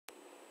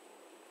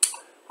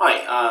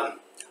Hi,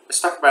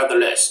 let's talk about the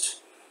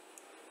list.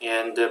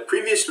 And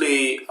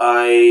previously, in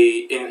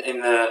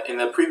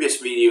the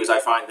previous videos, I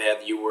find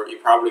that you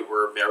probably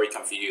were very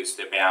confused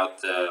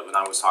about when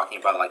I was talking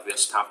about like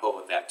this tuple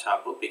or that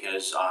tuple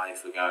because I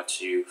forgot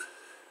to.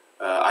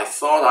 I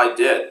thought I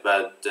did,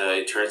 but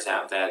it turns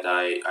out that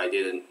I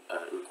didn't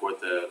record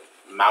the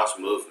mouse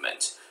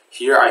movement.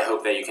 Here, I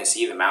hope that you can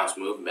see the mouse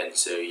movement,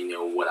 so you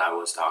know what I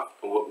was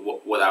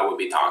what I would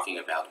be talking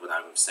about when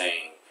I'm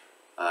saying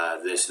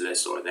this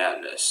list or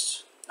that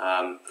list.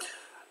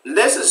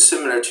 List is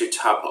similar to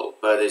tuple,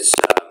 but it's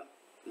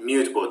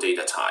mutable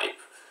data type.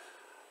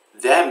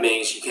 That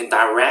means you can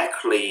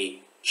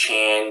directly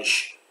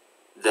change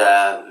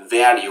the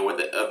value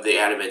of the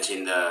element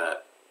in the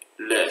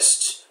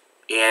list,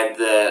 and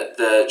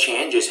the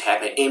changes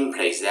happen in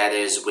place. That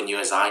is, when you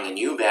assign a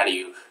new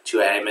value to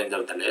an element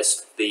of the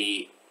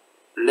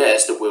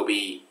list will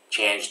be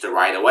changed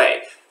right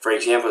away. For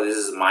example, this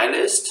is my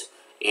list,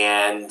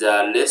 and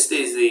list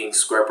is in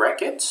square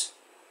brackets.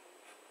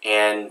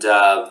 And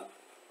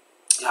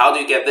how do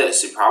you get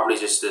this? You probably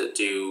just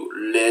do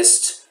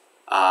list.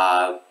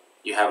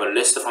 You have a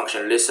list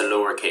function, list a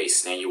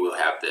lowercase, then you will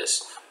have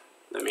this.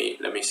 Let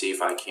me see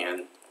if I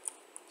can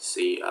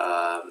see.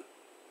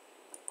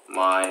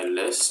 My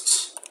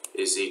list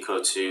is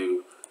equal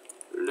to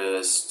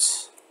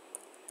list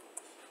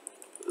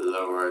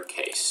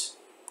lowercase,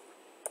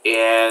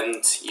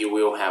 and you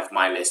will have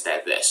my list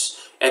at this.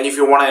 And if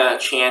you want to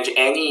change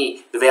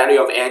the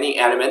value of any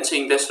element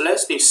in this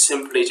list, you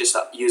simply just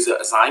use the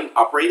assign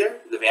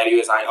operator, the value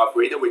assign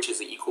operator, which is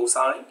the equal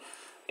sign.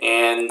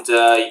 And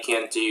you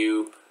can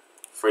do,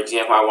 for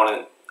example, I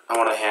want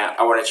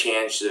to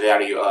change the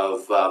value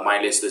of my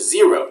list to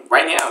 0.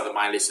 Right now, the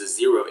my list is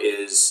 0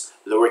 is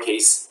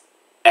lowercase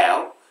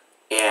l,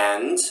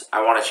 and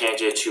I want to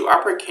change it to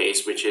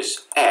uppercase, which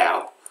is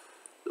L,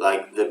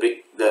 like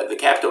the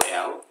capital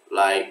L.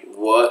 Like,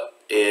 what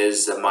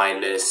is my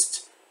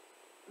list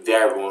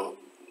variable,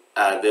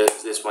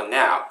 this one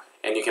now?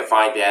 And you can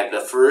find that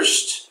the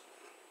first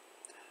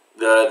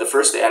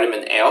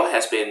element L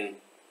has been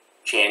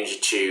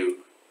changed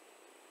to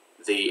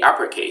the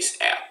uppercase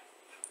L.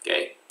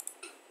 Okay.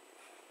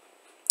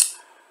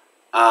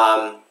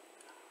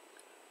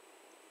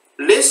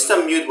 List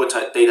some mutable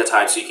data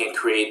types you can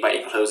create by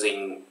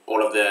enclosing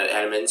all of the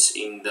elements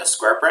in the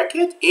square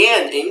bracket,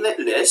 and in the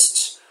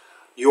list,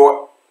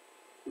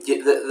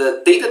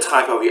 the data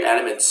type of your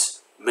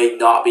elements may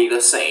not be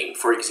the same.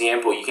 For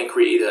example, you can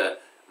create a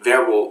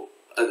variable,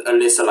 a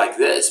list like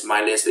this.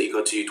 My list is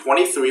equal to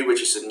 23,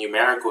 which is a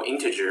numerical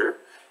integer,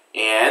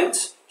 and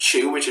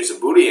chew, which is a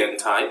Boolean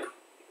type.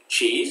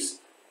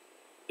 Cheese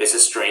is a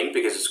string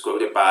because it's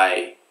quoted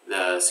by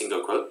the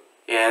single quote,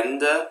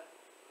 and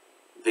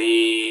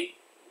the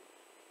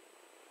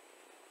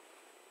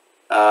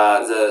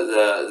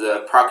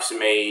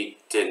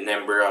approximated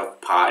number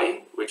of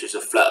pi, which is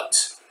a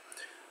float.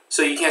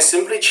 So you can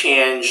simply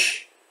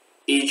change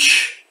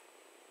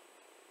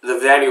the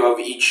value of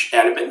each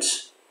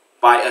element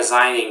by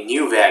assigning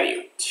new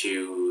value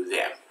to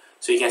them.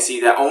 So you can see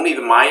that only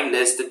the my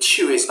list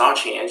 2 is not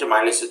changed.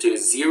 My list 2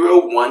 is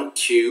 0, 1,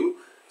 2.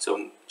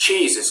 So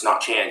cheese is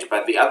not changed,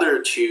 but the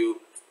other 3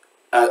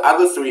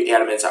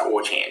 elements are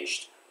all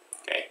changed.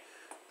 Okay.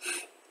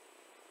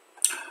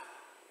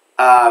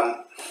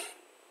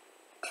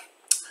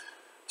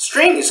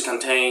 Strings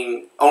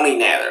contain only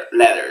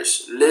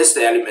letters. List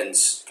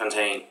elements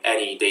contain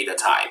any data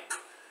type.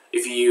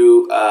 If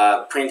you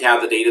print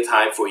out the data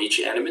type for each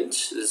element,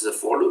 this is a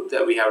for loop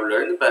that we haven't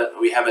learned, but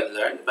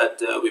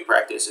we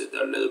practiced it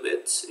a little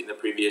bit in the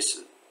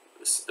previous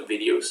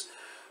videos.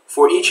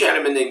 For each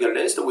element in the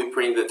list, we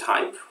print the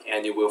type,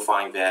 and you will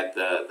find that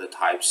the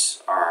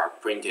types are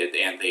printed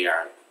and they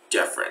are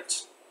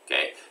different.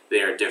 Okay,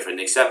 they are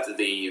different except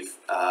the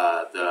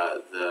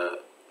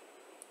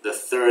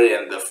third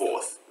and the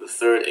fourth. The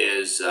third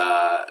is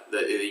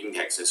the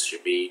indexes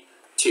should be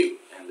 2,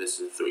 and this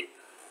is 3.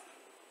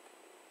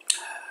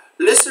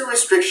 List the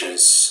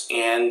restrictions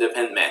and the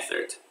append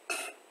method.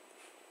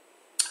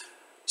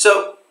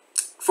 So,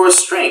 for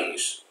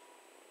strings,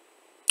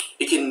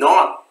 you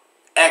cannot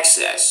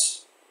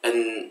access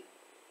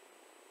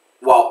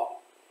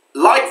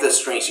like the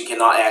strings, you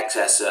cannot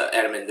access an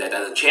element that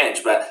doesn't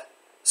change, but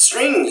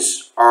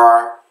strings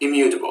are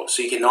immutable,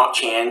 so you cannot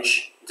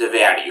change the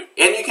value,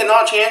 and you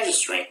cannot change the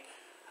string.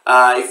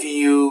 If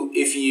you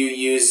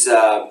use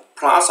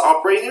plus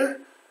operator,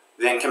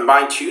 then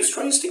combine 2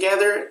 strings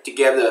together to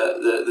get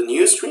the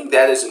new string.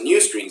 That is a new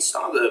string, it's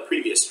not the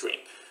previous string.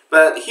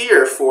 But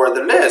here for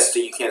the list,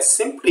 you can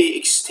simply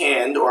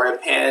extend or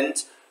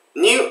append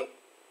the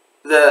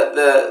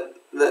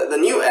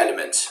new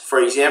element. For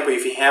example,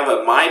 if you have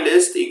a my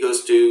list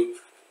equals to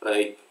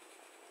like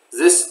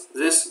this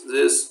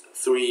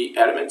 3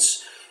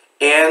 elements,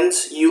 and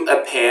you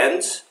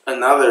append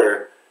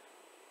another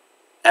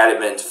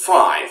element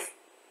 5,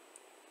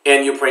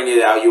 and you print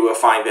it out, you will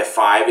find that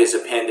 5 is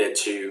appended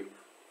to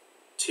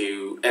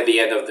at the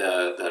end of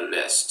the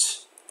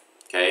list.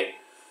 Okay.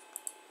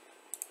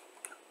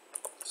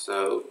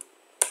 So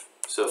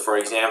for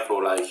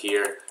example, like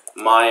here,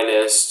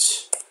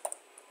 mylist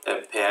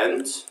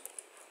append,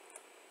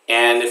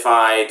 and if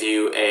I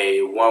do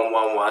a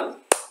 111,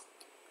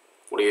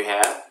 what do you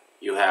have?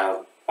 You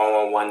have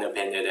 111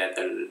 appended at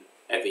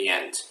the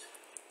end.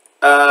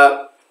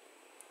 The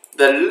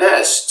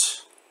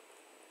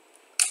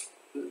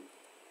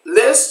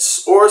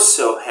lists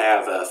also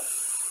have a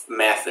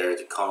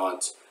method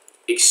called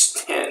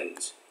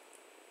extend.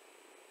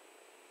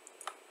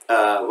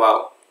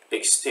 Well,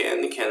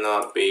 extend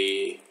cannot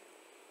be.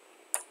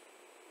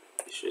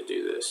 I should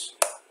do this.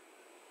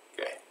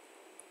 Okay.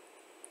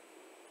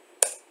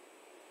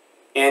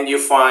 And you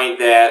find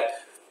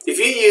that if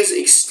you use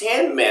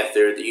extend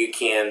method, you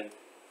can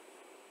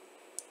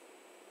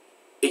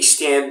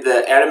extend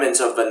the elements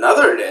of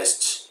another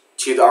list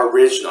to the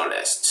original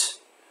list.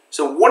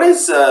 So what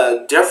is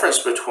the difference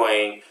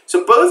between,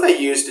 so both are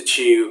used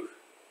to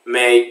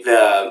make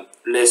the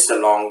list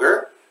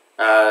longer,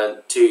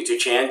 to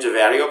change the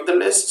value of the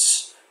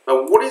lists,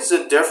 but what is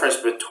the difference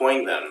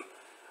between them?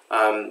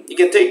 You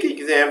can take an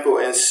example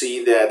and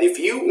see that if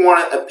you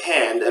want to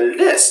append a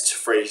list,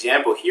 for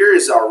example, here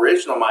is the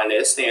original my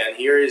list, and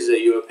here is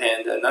you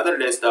append another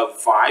list of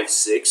 5,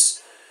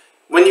 6.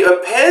 When you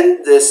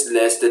append this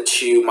list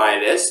to my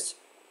list,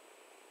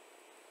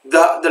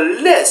 the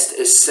list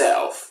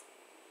itself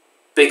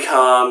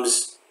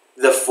becomes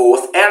the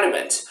fourth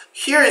element.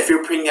 Here, if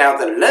you bring out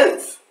the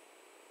length,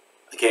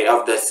 okay,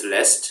 of this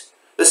list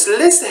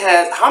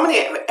has, how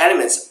many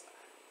elements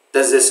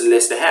does this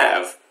list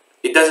have?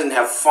 It doesn't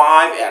have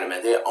 5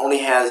 elements. It only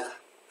has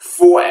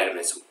 4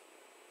 elements.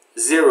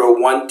 0,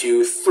 1,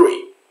 2,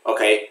 3.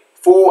 Okay,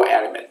 4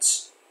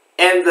 elements.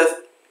 And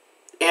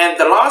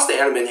the last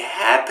element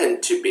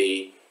happened to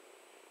be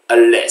a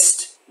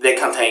list that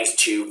contains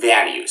 2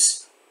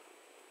 values.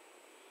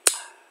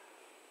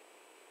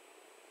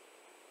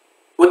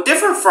 Well,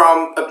 different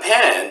from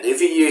append,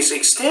 if you use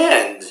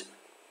extend,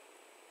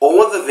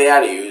 all the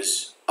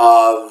values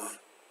of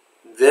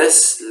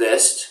this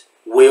list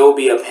will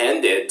be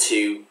appended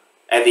to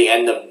at the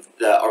end of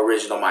the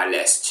original my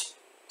list.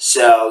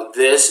 So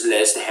this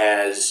list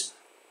has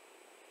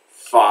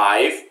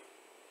 5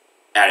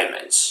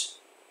 elements.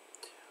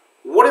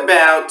 What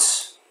about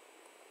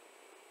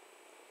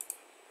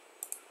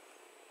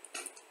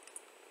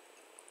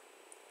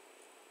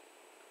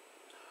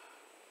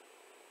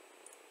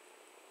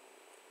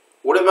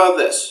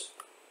this?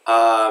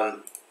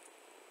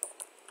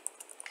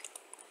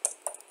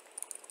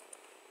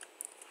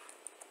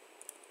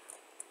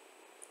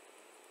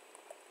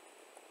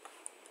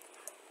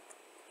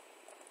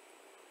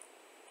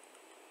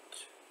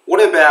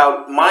 What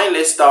about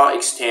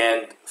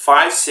mylist.extend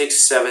 5, 6,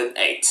 7,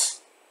 8?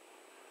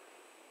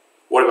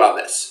 What about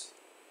this?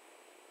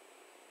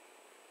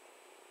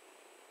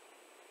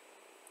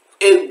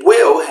 It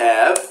will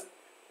have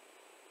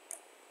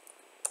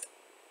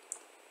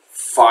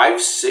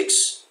 5,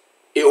 6.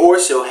 It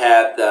also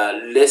had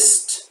the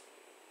list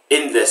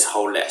in this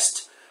whole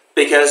list.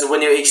 Because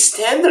when you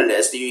extend the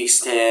list, you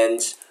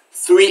extend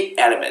 3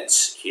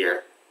 elements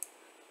here.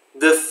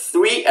 The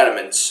 3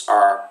 elements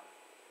are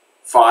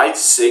 5,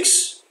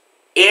 6,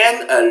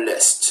 and a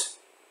list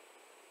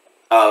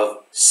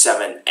of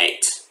 7,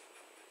 8.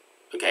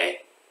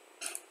 Okay.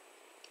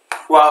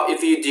 Well,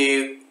 if you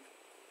do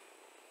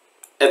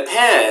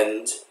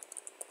append,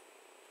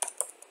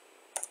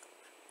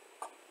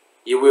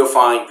 you will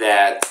find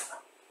that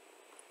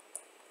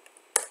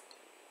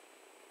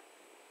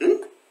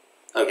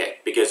okay,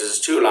 because it's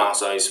too long,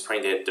 so it's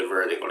printed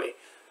vertically.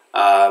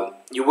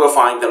 You will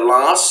find the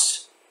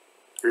last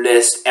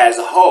list as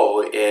a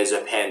whole is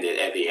appended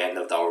at the end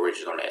of the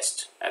original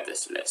list, at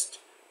this list,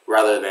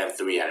 rather than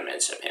 3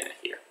 elements appended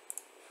here.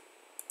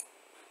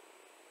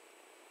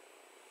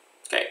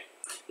 Okay,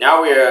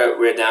 now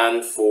we're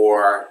done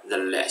for the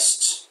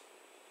list.